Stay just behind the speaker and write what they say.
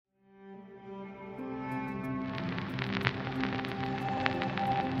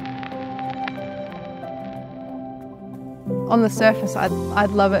On the surface, I'd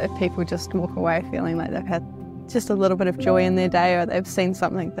love it if people just walk away feeling like they've had just a little bit of joy in their day, or they've seen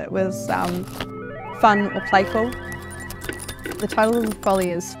something that was fun or playful. The title of the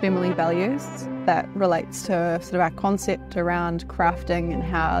folly is Femme-ly Velues. That relates to sort of our concept around crafting and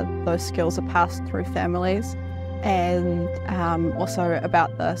how those skills are passed through families, and also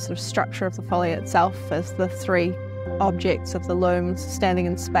about the sort of structure of the folly itself, as the three objects of the looms standing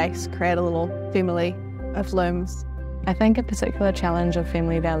in space create a little family of looms. I think a particular challenge of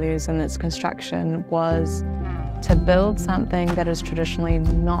Femme-ly Velues and its construction was to build something that is traditionally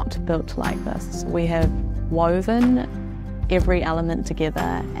not built like this. We have woven every element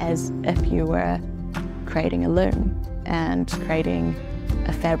together as if you were creating a loom and creating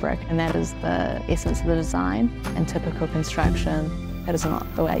a fabric, and that is the essence of the design. In typical construction, that is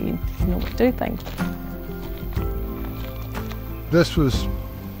not the way you normally do things. This was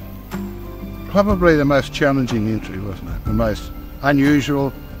probably the most challenging entry, wasn't it? The most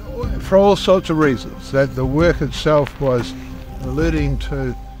unusual, for all sorts of reasons. That the work itself was alluding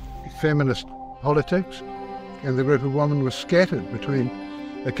to feminist politics, and the group of women was scattered between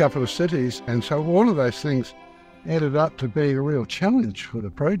a couple of cities, and so all of those things added up to being a real challenge for the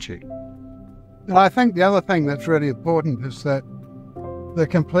project. And I think the other thing that's really important is that the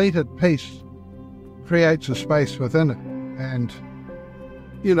completed piece creates a space within it. And,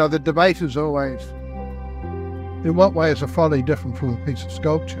 you know, the debate is always, in what way is a folly different from a piece of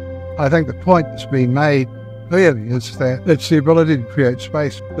sculpture? I think the point that's been made clearly is that it's the ability to create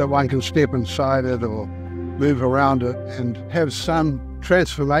space, that one can step inside it or move around it and have some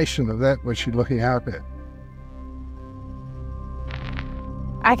transformation of that which you're looking out at.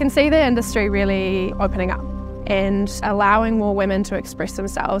 I can see the industry really opening up and allowing more women to express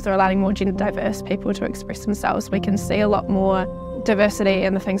themselves, or allowing more gender diverse people to express themselves. We can see a lot more diversity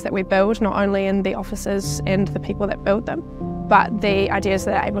in the things that we build, not only in the offices and the people that build them, but the ideas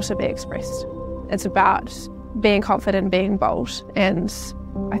that are able to be expressed. It's about being confident, being bold, and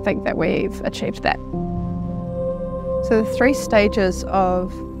I think that we've achieved that. So the three stages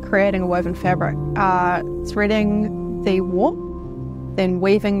of creating a woven fabric are threading the warp, then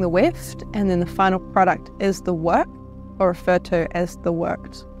weaving the weft, and then the final product is the work, or referred to as the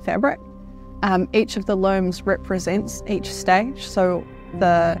worked fabric. Each of the looms represents each stage. So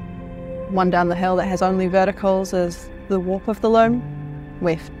the one down the hill that has only verticals is the warp of the loom,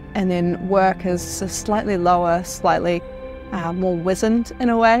 weft, and then work is slightly lower, slightly more wizened in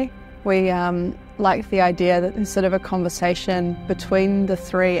a way. We like the idea that there's sort of a conversation between the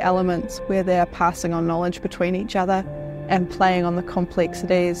three elements where they're passing on knowledge between each other and playing on the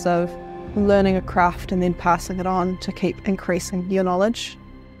complexities of learning a craft and then passing it on to keep increasing your knowledge.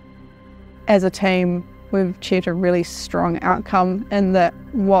 As a team, we've achieved a really strong outcome in that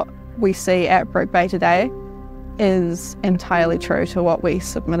what we see at Brick Bay today is entirely true to what we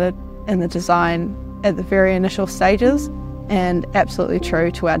submitted in the design at the very initial stages, and absolutely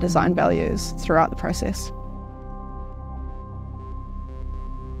true to our design values throughout the process.